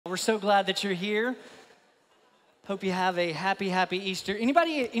We're so glad that you're here. Hope you have a happy Easter.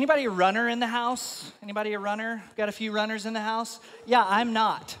 Anybody a runner in the house? Anybody a runner? Got a few runners in the house? Yeah, I'm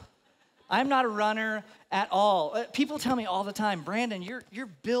not. I'm not a runner at all. People tell me all the time, Brandon, you're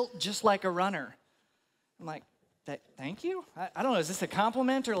built just like a runner. I'm like, thank you? I don't know, is this a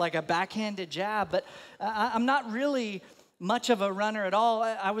compliment or like a backhanded jab? But I'm not really much of a runner at all.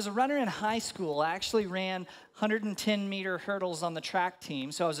 I was a runner in high school. I actually ran 110-meter hurdles on the track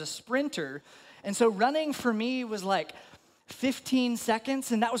team, so I was a sprinter. And so running for me was like 15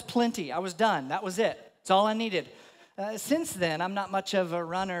 seconds, and that was plenty. I was done. That was it. That's all I needed. Since then, I'm not much of a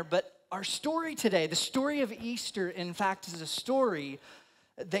runner, but our story today, the story of Easter, in fact, is a story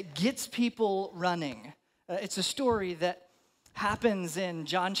that gets people running. It's a story that happens in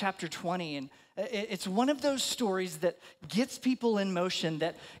John chapter 20, and it's one of those stories that gets people in motion,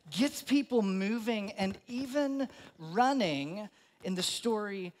 that gets people moving and even running in the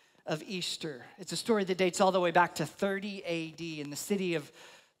story of Easter. It's a story that dates all the way back to 30 AD in the city of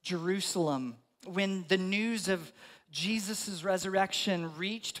Jerusalem, when the news of Jesus' resurrection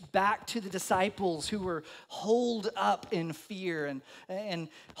reached back to the disciples who were holed up in fear and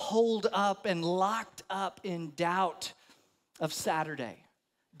holed up and locked up in doubt of Saturday,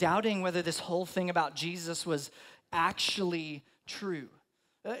 doubting whether this whole thing about Jesus was actually true,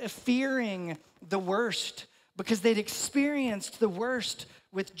 fearing the worst because they'd experienced the worst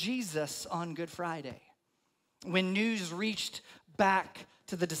with Jesus on Good Friday. When news reached back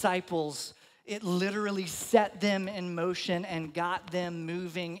to the disciples, it literally set them in motion and got them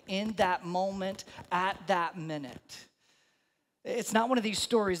moving in that moment, at that minute. It's not one of these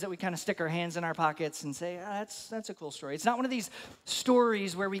stories that we kind of stick our hands in our pockets and say, that's a cool story. It's not one of these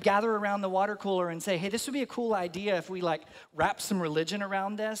stories where we gather around the water cooler and say, hey, this would be a cool idea if we like wrap some religion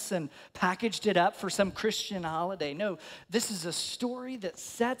around this and packaged it up for some Christian holiday. No, this is a story that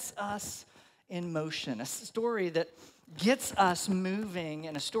sets us in motion, a story that gets us moving,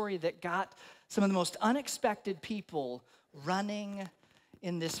 and a story that got some of the most unexpected people running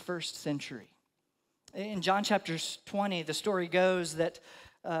in this first century. In John chapter 20, the story goes that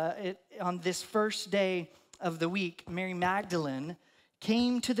on this first day of the week, Mary Magdalene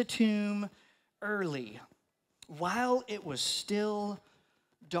came to the tomb early while it was still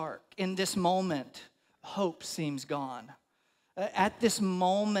dark. In this moment, hope seems gone. At this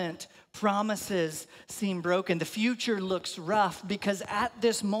moment, promises seem broken. The future looks rough because at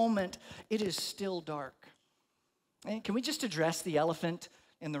this moment, it is still dark. And can we just address the elephant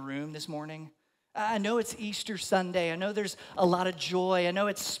in the room this morning? I know it's Easter Sunday. I know there's a lot of joy. I know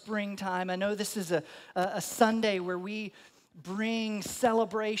it's springtime. I know this is a Sunday where we bring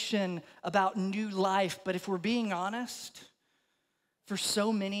celebration about new life. But if we're being honest, for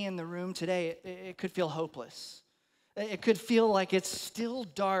so many in the room today, it could feel hopeless. It could feel like it's still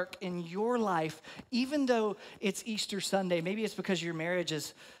dark in your life, even though it's Easter Sunday. Maybe it's because your marriage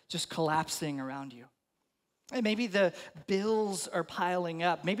is just collapsing around you. And maybe the bills are piling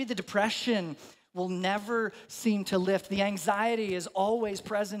up. Maybe the depression will never seem to lift. The anxiety is always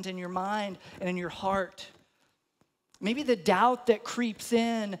present in your mind and in your heart. Maybe the doubt that creeps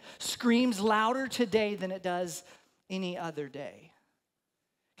in screams louder today than it does any other day.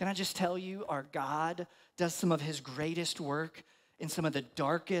 Can I just tell you, our God does some of his greatest work in some of the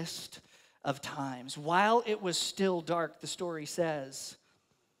darkest of times. While it was still dark, the story says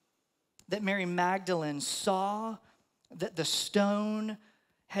that Mary Magdalene saw that the stone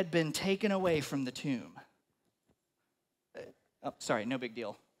had been taken away from the tomb. Oh, sorry, no big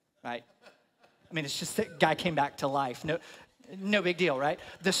deal, right? I mean, it's just that guy came back to life. No big deal, right?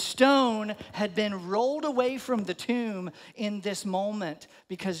 The stone had been rolled away from the tomb in this moment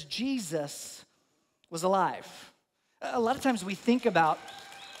because Jesus was alive. A lot of times we think about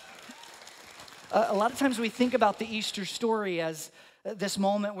the Easter story as this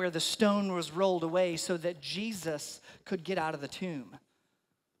moment where the stone was rolled away so that Jesus could get out of the tomb.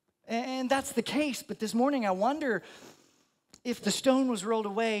 And that's the case, but this morning I wonder if the stone was rolled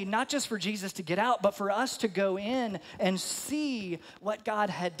away, not just for Jesus to get out, but for us to go in and see what God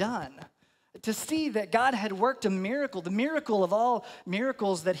had done. To see that God had worked a miracle, the miracle of all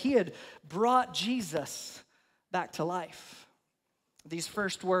miracles, that he had brought Jesus back to life. These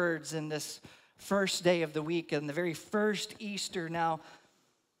first words in this first day of the week, and the very first Easter, now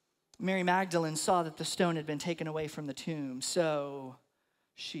Mary Magdalene saw that the stone had been taken away from the tomb, so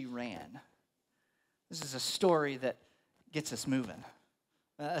she ran. This is a story that gets us moving.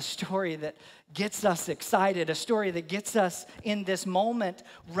 A story that gets us excited, a story that gets us in this moment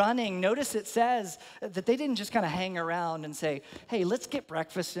running. Notice it says that they didn't just kind of hang around and say, hey, let's get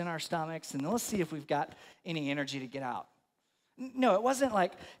breakfast in our stomachs and let's see if we've got any energy to get out. No, it wasn't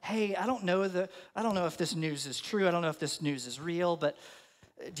like, hey, I don't know if this news is true. I don't know if this news is real, but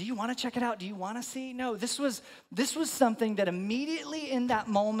do you want to check it out? Do you want to see? No, this was something that immediately in that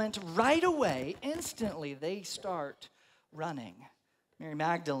moment, right away, instantly, they start running. Mary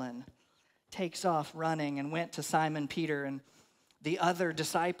Magdalene takes off running and went to Simon Peter and the other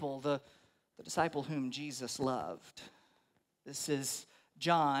disciple, the disciple whom Jesus loved. This is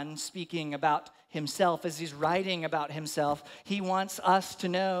John speaking about himself as he's writing about himself. He wants us to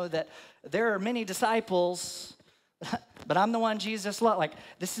know that there are many disciples, but I'm the one Jesus loved. Like,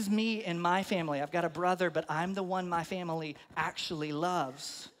 this is me and my family. I've got a brother, but I'm the one my family actually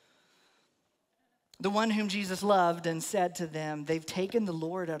loves. The one whom Jesus loved and said to them, they've taken the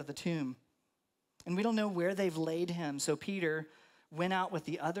Lord out of the tomb, and we don't know where they've laid him. So Peter went out with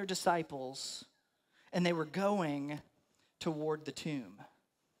the other disciples, and they were going toward the tomb.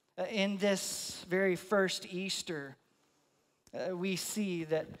 In this very first Easter, we see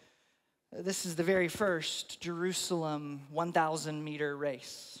that this is the very first Jerusalem 1,000-meter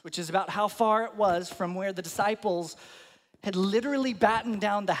race, which is about how far it was from where the disciples had literally battened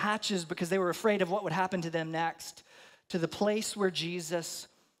down the hatches because they were afraid of what would happen to them next, to the place where Jesus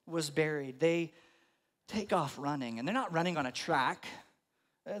was buried. They take off running, and they're not running on a track.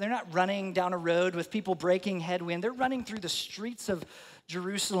 They're not running down a road with people breaking headwind. They're running through the streets of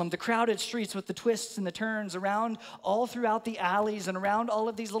Jerusalem, the crowded streets with the twists and the turns, around all throughout the alleys and around all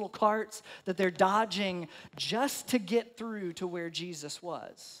of these little carts that they're dodging just to get through to where Jesus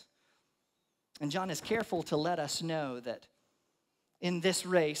was. And John is careful to let us know that in this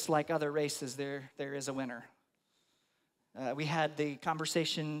race, like other races, there is a winner. We had the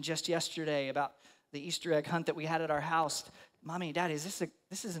conversation just yesterday about the Easter egg hunt that we had at our house. Mommy, Daddy,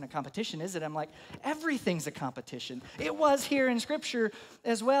 this isn't a competition, is it? I'm like, everything's a competition. It was here in Scripture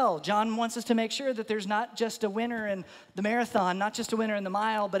as well. John wants us to make sure that there's not just a winner in the marathon, not just a winner in the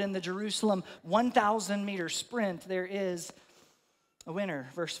mile, but in the Jerusalem 1,000-meter sprint, there is a winner.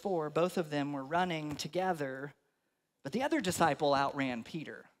 Verse 4, both of them were running together, but the other disciple outran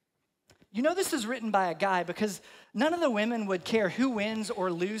Peter. You know this is written by a guy because none of the women would care who wins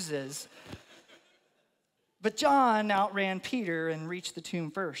or loses. But John outran Peter and reached the tomb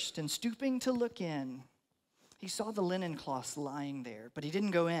first, and stooping to look in, he saw the linen cloths lying there, but he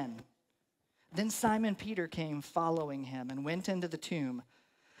didn't go in. Then Simon Peter came following him and went into the tomb.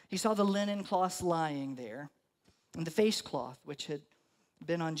 He saw the linen cloths lying there, and the face cloth which had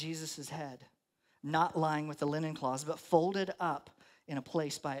been on Jesus' head, not lying with the linen cloths, but folded up in a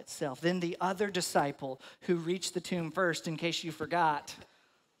place by itself. Then the other disciple who reached the tomb first, in case you forgot,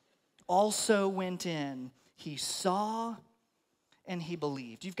 also went in. He saw and he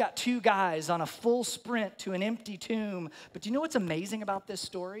believed. You've got two guys on a full sprint to an empty tomb. But do you know what's amazing about this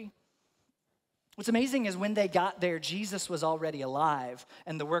story? What's amazing is when they got there, Jesus was already alive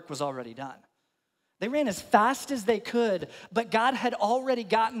and the work was already done. They ran as fast as they could, but God had already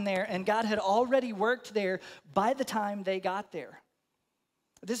gotten there and God had already worked there by the time they got there.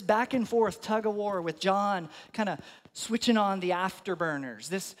 This back and forth tug of war with John kind of switching on the afterburners.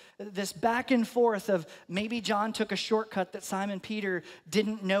 This back and forth of maybe John took a shortcut that Simon Peter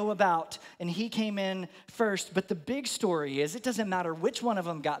didn't know about and he came in first. But the big story is it doesn't matter which one of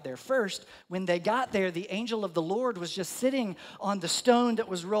them got there first. When they got there, the angel of the Lord was just sitting on the stone that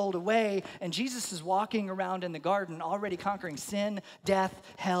was rolled away, and Jesus is walking around in the garden already conquering sin, death,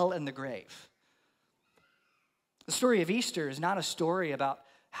 hell, and the grave. The story of Easter is not a story about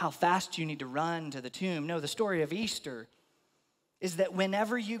how fast you need to run to the tomb. No, the story of Easter is that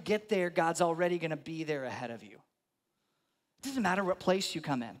whenever you get there, God's already going to be there ahead of you. It doesn't matter what place you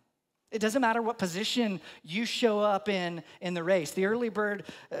come in. It doesn't matter what position you show up in the race. The early bird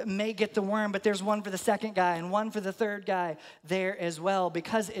may get the worm, but there's one for the second guy and one for the third guy there as well,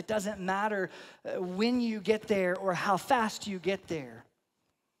 because it doesn't matter when you get there or how fast you get there,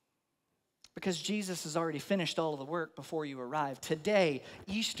 because Jesus has already finished all of the work before you arrive. Today,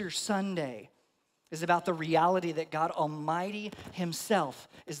 Easter Sunday, is about the reality that God Almighty himself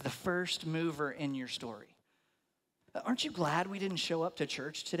is the first mover in your story. Aren't you glad we didn't show up to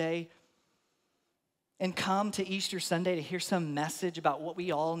church today and come to Easter Sunday to hear some message about what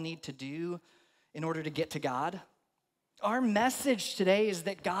we all need to do in order to get to God? Our message today is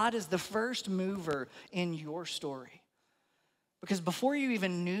that God is the first mover in your story. Because before you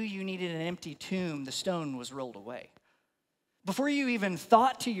even knew you needed an empty tomb, the stone was rolled away. Before you even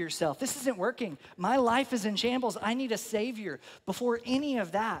thought to yourself, this isn't working, my life is in shambles, I need a Savior. Before any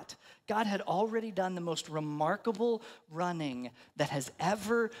of that, God had already done the most remarkable running that has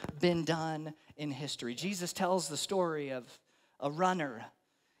ever been done in history. Jesus tells the story of a runner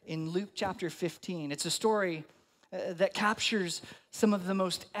in Luke chapter 15. It's a story that captures some of the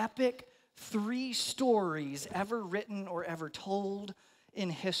most epic 3 stories ever written or ever told in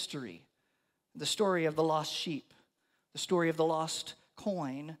history. The story of the lost sheep, the story of the lost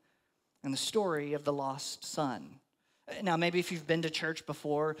coin, and the story of the lost son. Now, maybe if you've been to church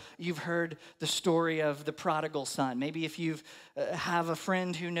before, you've heard the story of the prodigal son. Maybe if you have a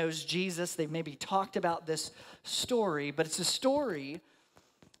friend who knows Jesus, they've maybe talked about this story, but it's a story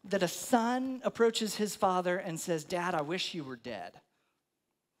that a son approaches his father and says, "Dad, I wish you were dead."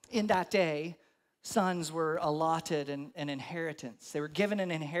 In that day, sons were allotted an inheritance. They were given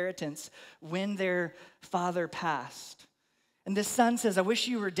an inheritance when their father passed. And this son says, "I wish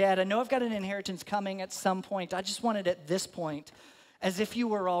you were dead. I know I've got an inheritance coming at some point. I just want it at this point, as if you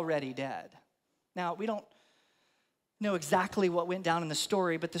were already dead." Now, we don't know exactly what went down in the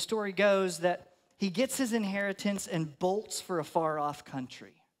story, but the story goes that he gets his inheritance and bolts for a far-off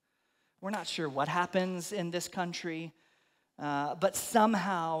country. We're not sure what happens in this country, but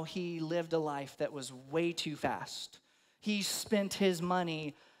somehow he lived a life that was way too fast. He spent his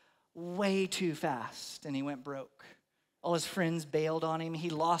money way too fast, and he went broke. All his friends bailed on him.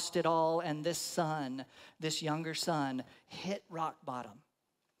 He lost it all, and this son, this younger son, hit rock bottom.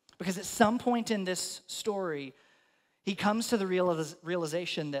 Because at some point in this story, he comes to the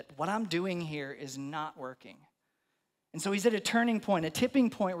realization that what I'm doing here is not working. And so he's at a turning point, a tipping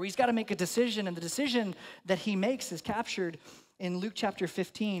point where he's got to make a decision, and the decision that he makes is captured in Luke chapter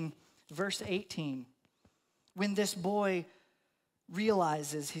 15, verse 18. When this boy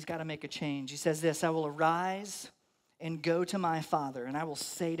realizes he's got to make a change, he says this, "I will arise and go to my father, and I will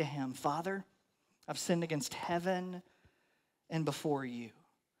say to him, 'Father, I've sinned against heaven and before you.'"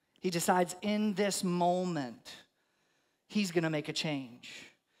 He decides in this moment he's going to make a change.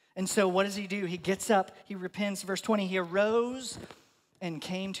 And so what does he do? He gets up, he repents. Verse 20, he arose and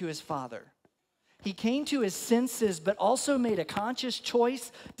came to his father. He came to his senses, but also made a conscious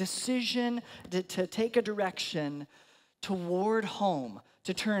choice, decision to take a direction toward home,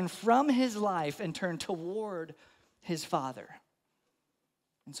 to turn from his life and turn toward his father.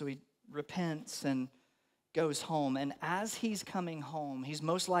 And so he repents and goes home. And as he's coming home, he's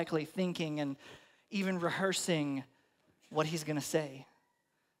most likely thinking and even rehearsing what he's going to say.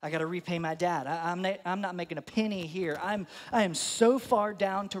 I got to repay my dad. I'm not making a penny here. I am so far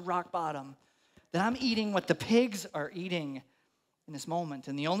down to rock bottom that I'm eating what the pigs are eating in this moment.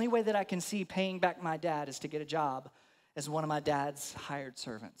 And the only way that I can see paying back my dad is to get a job as one of my dad's hired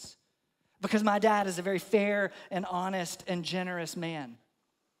servants. Because my dad is a very fair and honest and generous man.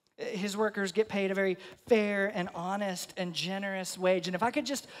 His workers get paid a very fair and honest and generous wage. And if I could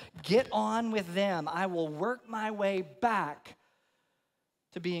just get on with them, I will work my way back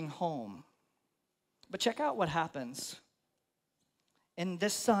to being home. But check out what happens. And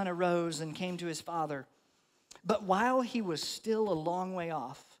this son arose and came to his father. But while he was still a long way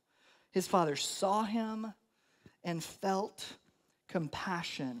off, his father saw him and felt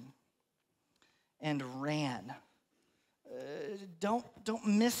compassion and ran. Don't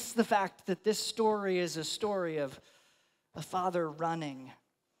miss the fact that this story is a story of a father running.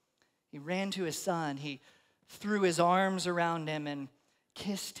 He ran to his son. He threw his arms around him and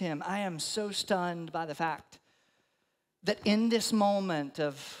kissed him. I am so stunned by the fact that in this moment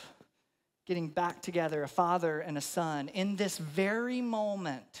of getting back together, a father and a son, in this very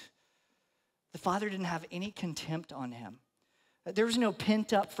moment, the father didn't have any contempt on him. There was no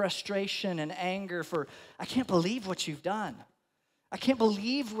pent-up frustration and anger for, "I can't believe what you've done. I can't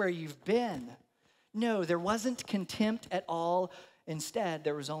believe where you've been." No, there wasn't contempt at all. Instead,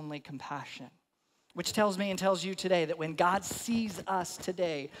 there was only compassion. Which tells me and tells you today that when God sees us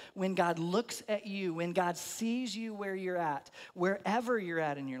today, when God looks at you, when God sees you where you're at, wherever you're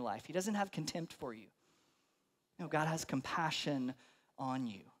at in your life, he doesn't have contempt for you. No, God has compassion on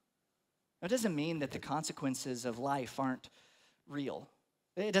you. Now, it doesn't mean that the consequences of life aren't real.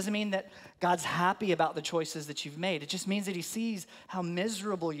 It doesn't mean that God's happy about the choices that you've made. It just means that he sees how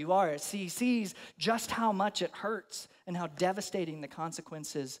miserable you are. He sees just how much it hurts and how devastating the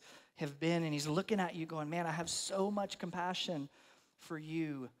consequences have been. And he's looking at you going, "Man, I have so much compassion for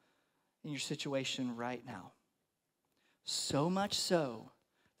you in your situation right now." So much so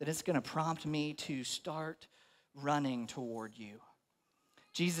that it's going to prompt me to start running toward you.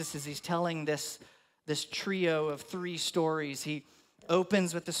 Jesus, as he's telling this trio of 3 stories, he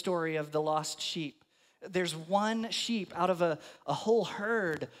opens with the story of the lost sheep. There's one sheep out of a whole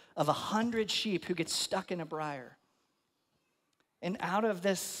herd of 100 sheep who gets stuck in a briar. And out of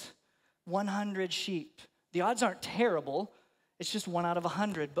this 100 sheep, the odds aren't terrible. It's just 1 out of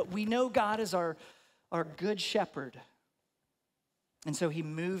 100. But we know God is our good shepherd. And so he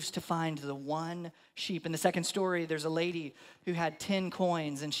moves to find the one sheep. In the second story, there's a lady who had 10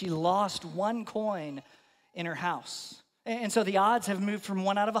 coins, and she lost one coin in her house. And so the odds have moved from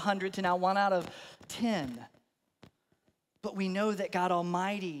 1 out of 100 to now 1 out of 10. But we know that God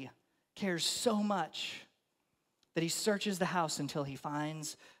Almighty cares so much that he searches the house until he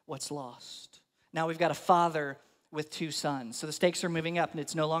finds what's lost. Now we've got a father with 2 sons. So the stakes are moving up, and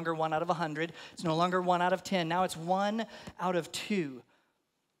it's no longer 1 out of 100. It's no longer 1 out of 10. Now it's 1 out of 2.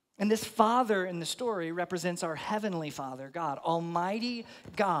 And this father in the story represents our heavenly Father, God. Almighty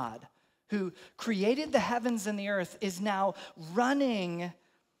God, who created the heavens and the earth, is now running,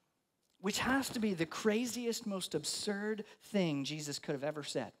 which has to be the craziest, most absurd thing Jesus could have ever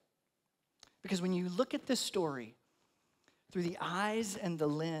said. Because when you look at this story through the eyes and the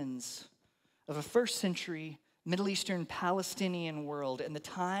lens of a first century Middle Eastern Palestinian world in the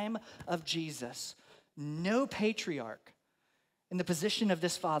time of Jesus, no patriarch in the position of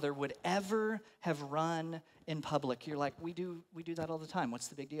this father would ever have run in public. You're like, we do that all the time. What's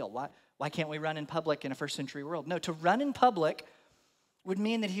the big deal? Why can't we run in public in a first century world? No, to run in public would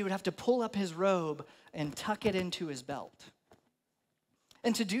mean that he would have to pull up his robe and tuck it into his belt.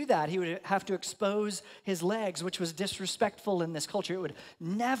 And to do that, he would have to expose his legs, which was disrespectful in this culture. It would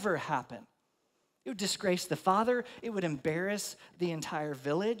never happen. It would disgrace the father. It would embarrass the entire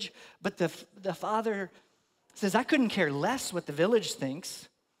village. But the father says, I couldn't care less what the village thinks.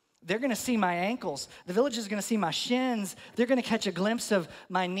 They're going to see my ankles. The village is going to see my shins. They're going to catch a glimpse of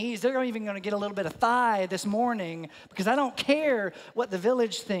my knees. They're even going to get a little bit of thigh this morning because I don't care what the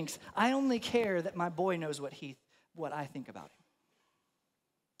village thinks. I only care that my boy knows what I think about him.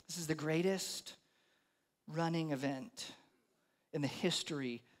 This is the greatest running event in the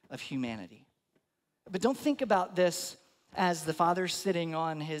history of humanity. But don't think about this as the father's sitting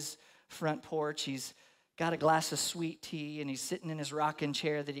on his front porch. He's got a glass of sweet tea, and he's sitting in his rocking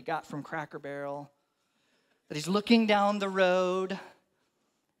chair that he got from Cracker Barrel. That he's looking down the road,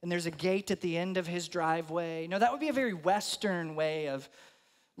 and there's a gate at the end of his driveway. No, that would be a very Western way of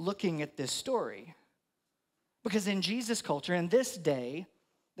looking at this story. Because in Jesus' culture, in this day,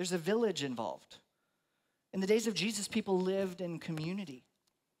 there's a village involved. In the days of Jesus, people lived in community.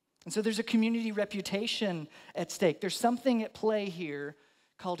 And so there's a community reputation at stake. There's something at play here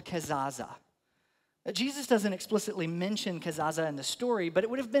called kazaza. Jesus doesn't explicitly mention kazaza in the story, but it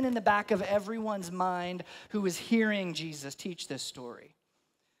would have been in the back of everyone's mind who was hearing Jesus teach this story.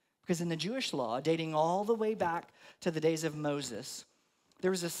 Because in the Jewish law, dating all the way back to the days of Moses,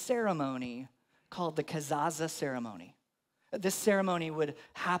 there was a ceremony called the kazaza ceremony. This ceremony would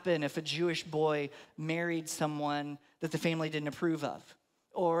happen if a Jewish boy married someone that the family didn't approve of,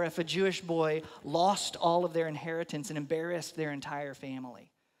 or if a Jewish boy lost all of their inheritance and embarrassed their entire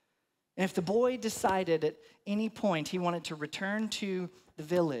family. And if the boy decided at any point he wanted to return to the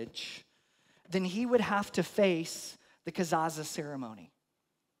village, then he would have to face the kazaza ceremony.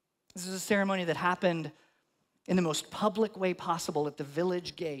 This is a ceremony that happened in the most public way possible at the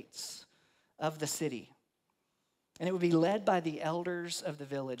village gates of the city. And it would be led by the elders of the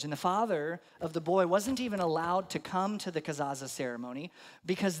village. And the father of the boy wasn't even allowed to come to the kazaza ceremony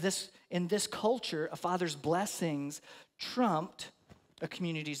because in this culture, a father's blessings trumped a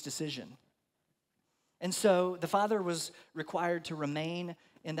community's decision. And so the father was required to remain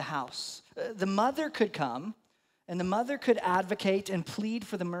in the house. The mother could come, and the mother could advocate and plead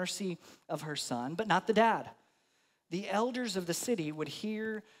for the mercy of her son, but not the dad. The elders of the city would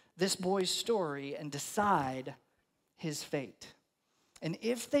hear this boy's story and decide his fate. And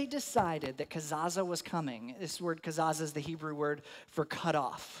if they decided that kazaza was coming, this word kazaza is the Hebrew word for cut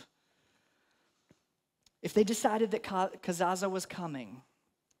off. If they decided that kazaza was coming,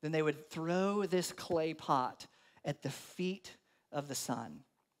 then they would throw this clay pot at the feet of the son.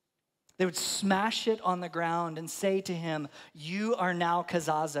 They would smash it on the ground and say to him, you are now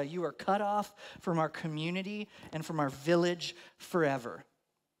kazaza. You are cut off from our community and from our village forever.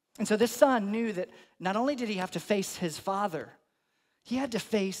 And so this son knew that not only did he have to face his father, he had to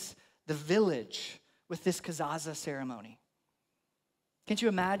face the village with this kazaza ceremony. Can't you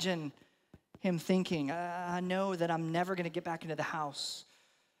imagine him thinking, I know that I'm never going to get back into the house,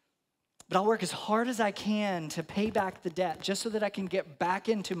 but I'll work as hard as I can to pay back the debt just so that I can get back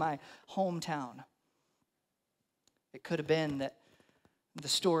into my hometown. It could have been that the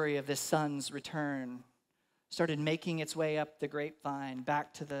story of this son's return started making its way up the grapevine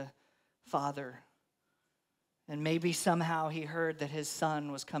back to the father. And maybe somehow he heard that his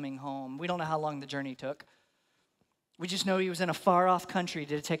son was coming home. We don't know how long the journey took. We just know he was in a far-off country.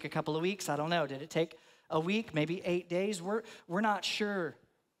 Did it take a couple of weeks? I don't know. Did it take a week? Maybe 8 days? We're not sure.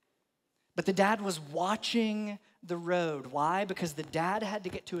 But the dad was watching the road. Why? Because the dad had to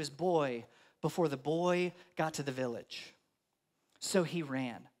get to his boy before the boy got to the village. So he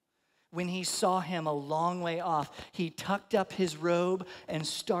ran. When he saw him a long way off, he tucked up his robe and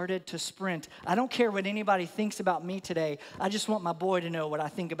started to sprint. I don't care what anybody thinks about me today. I just want my boy to know what I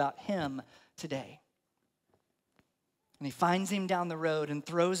think about him today. And he finds him down the road and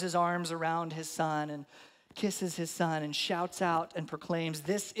throws his arms around his son and kisses his son and shouts out and proclaims,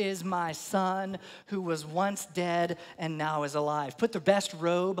 "This is my son who was once dead and now is alive." Put the best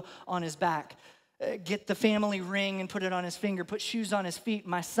robe on his back. Get the family ring and put it on his finger. Put shoes on his feet.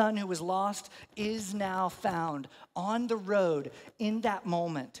 My son who was lost is now found. On the road, in that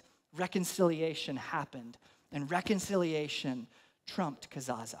moment, reconciliation happened. And reconciliation trumped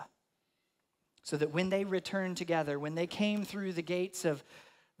Kazaza. So that when they returned together, when they came through the gates of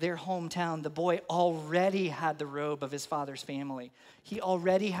their hometown, the boy already had the robe of his father's family. He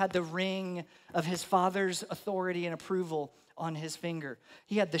already had the ring of his father's authority and approval on his finger.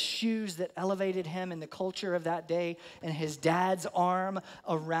 He had the shoes that elevated him in the culture of that day and his dad's arm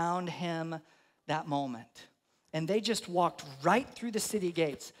around him that moment. And they just walked right through the city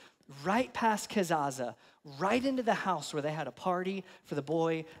gates, right past Kazaza, right into the house where they had a party for the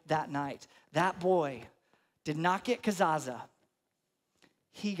boy that night. That boy did not get Kazaza.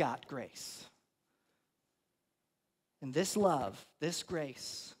 He got grace. And this love, this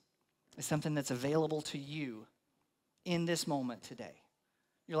grace, is something that's available to you in this moment today.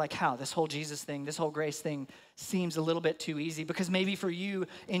 You're like, how? This whole Jesus thing, this whole grace thing seems a little bit too easy, because maybe for you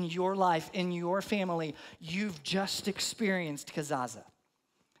in your life, in your family, you've just experienced Kazaza.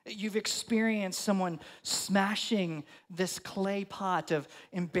 You've experienced someone smashing this clay pot of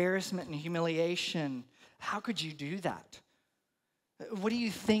embarrassment and humiliation. How could you do that? What are you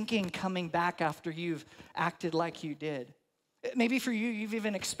thinking coming back after you've acted like you did? Maybe for you, you've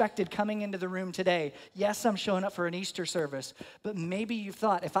even expected coming into the room today, yes, I'm showing up for an Easter service, but maybe you've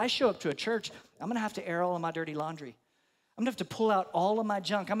thought, if I show up to a church, I'm going to have to air all of my dirty laundry. I'm going to have to pull out all of my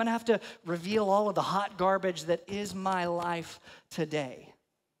junk. I'm going to have to reveal all of the hot garbage that is my life today.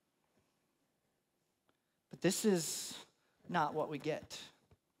 But this is not what we get.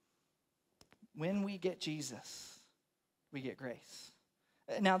 When we get Jesus, we get grace.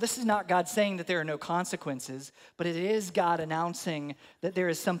 Now, this is not God saying that there are no consequences, but it is God announcing that there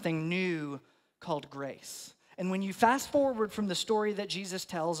is something new called grace. And when you fast forward from the story that Jesus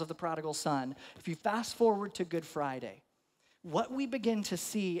tells of the prodigal son, if you fast forward to Good Friday, what we begin to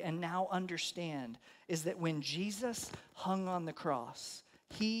see and now understand is that when Jesus hung on the cross,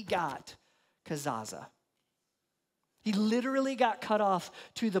 he got kazaza. He literally got cut off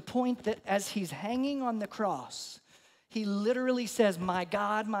to the point that as he's hanging on the cross, he literally says, my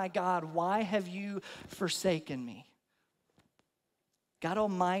God, why have you forsaken me?" God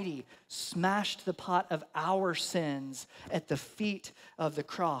Almighty smashed the pot of our sins at the feet of the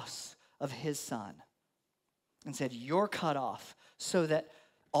cross of his son and said, "You're cut off so that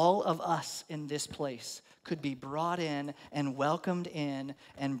all of us in this place could be brought in and welcomed in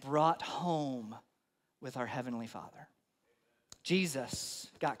and brought home with our Heavenly Father." Jesus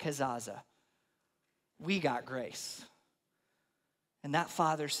got kazaza. We got grace. And that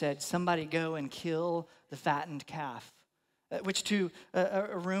father said, "Somebody go and kill the fattened calf," which to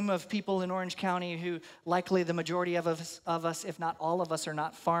a room of people in Orange County who likely the majority of us, if not all of us, are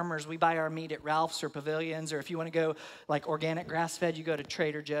not farmers. We buy our meat at Ralph's or Pavilions, or if you want to go like organic grass-fed, you go to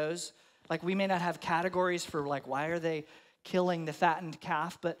Trader Joe's. Like, we may not have categories for like, why are they killing the fattened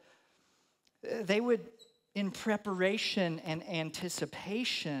calf? But they would, in preparation and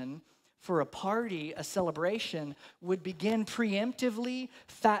anticipation for a party, a celebration, would begin preemptively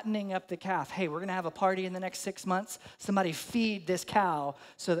fattening up the calf. Hey, we're gonna have a party in the next 6 months. Somebody feed this cow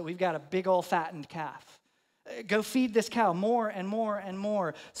so that we've got a big old fattened calf. Go feed this cow more and more and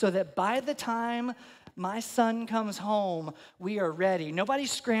more so that by the time my son comes home, we are ready.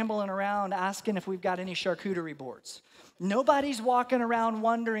 Nobody's scrambling around asking if we've got any charcuterie boards. Nobody's walking around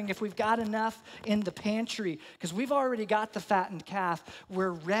wondering if we've got enough in the pantry because we've already got the fattened calf. We're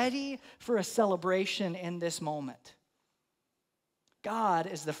ready for a celebration in this moment. God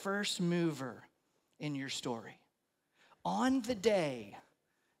is the first mover in your story. On the day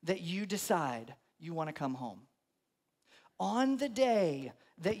that you decide you want to come home, on the day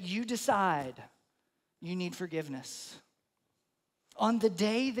that you decide you need forgiveness, on the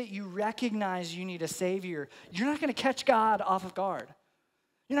day that you recognize you need a Savior, you're not going to catch God off of guard.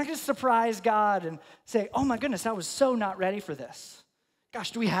 You're not going to surprise God and say, "Oh my goodness, I was so not ready for this.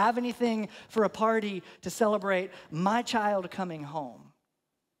 Gosh, do we have anything for a party to celebrate my child coming home?"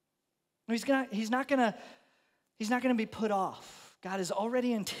 No, he's not going to be put off. God is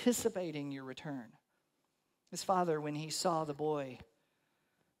already anticipating your return. His father, when he saw the boy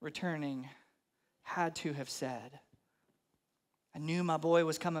returning, had to have said, I knew my boy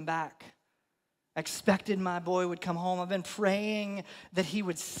was coming back. I expected my boy would come home. I've been praying that he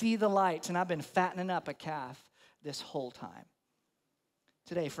would see the light, and I've been fattening up a calf this whole time.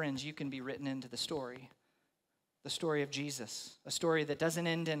 Today, friends, you can be written into the story of Jesus, a story that doesn't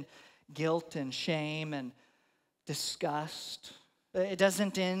end in guilt and shame and disgust. It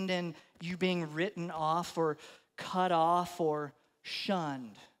doesn't end in you being written off or cut off or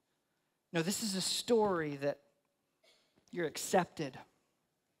shunned. No, this is a story that you're accepted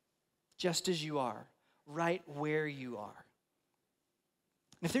just as you are, right where you are.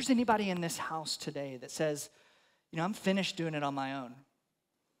 And if there's anybody in this house today that says, I'm finished doing it on my own.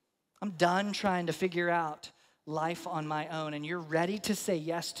 I'm done trying to figure out life on my own, and you're ready to say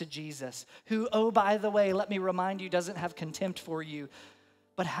yes to Jesus, who, oh, by the way, let me remind you, doesn't have contempt for you,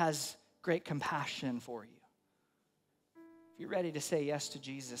 but has great compassion for you. If you're ready to say yes to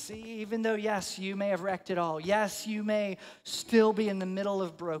Jesus, even though, yes, you may have wrecked it all, yes, you may still be in the middle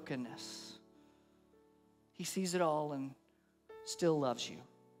of brokenness, he sees it all and still loves you.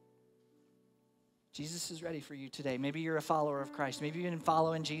 Jesus is ready for you today. Maybe you're a follower of Christ. Maybe you've been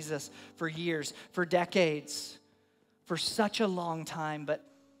following Jesus for years, for decades, for such a long time. But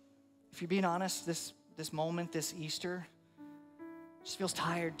if you're being honest, this moment, this Easter, just feels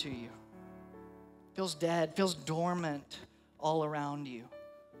tired to you. Feels dead, feels dormant all around you.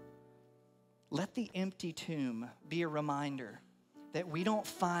 Let the empty tomb be a reminder that we don't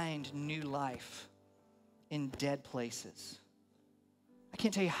find new life in dead places. I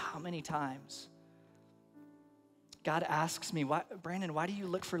can't tell you how many times God asks me, Brandon, why do you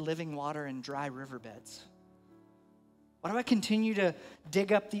look for living water in dry riverbeds? Why do I continue to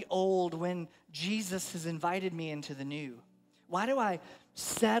dig up the old when Jesus has invited me into the new? Why do I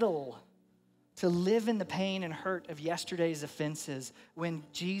settle to live in the pain and hurt of yesterday's offenses when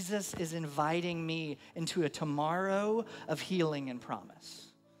Jesus is inviting me into a tomorrow of healing and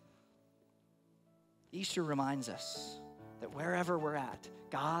promise? Easter reminds us that wherever we're at,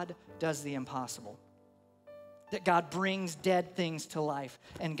 God does the impossible. That God brings dead things to life,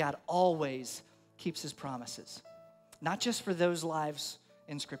 and God always keeps his promises. Not just for those lives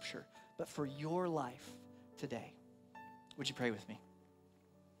in Scripture, but for your life today. Would you pray with me?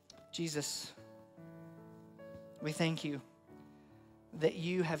 Jesus, we thank you that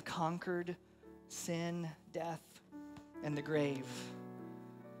you have conquered sin, death, and the grave.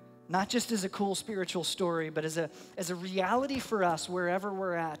 Not just as a cool spiritual story, but as a reality for us wherever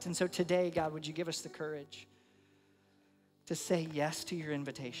we're at. And so today, God, would you give us the courage to say yes to your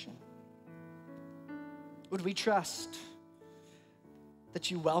invitation? Would we trust that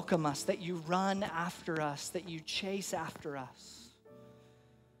you welcome us, that you run after us, that you chase after us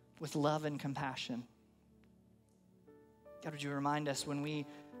with love and compassion? God, would you remind us when we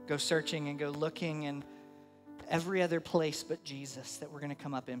go searching and go looking in every other place but Jesus, that we're going to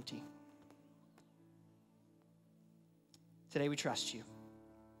come up empty? Today we trust you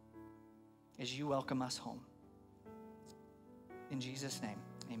as you welcome us home. In Jesus' name,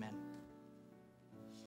 amen.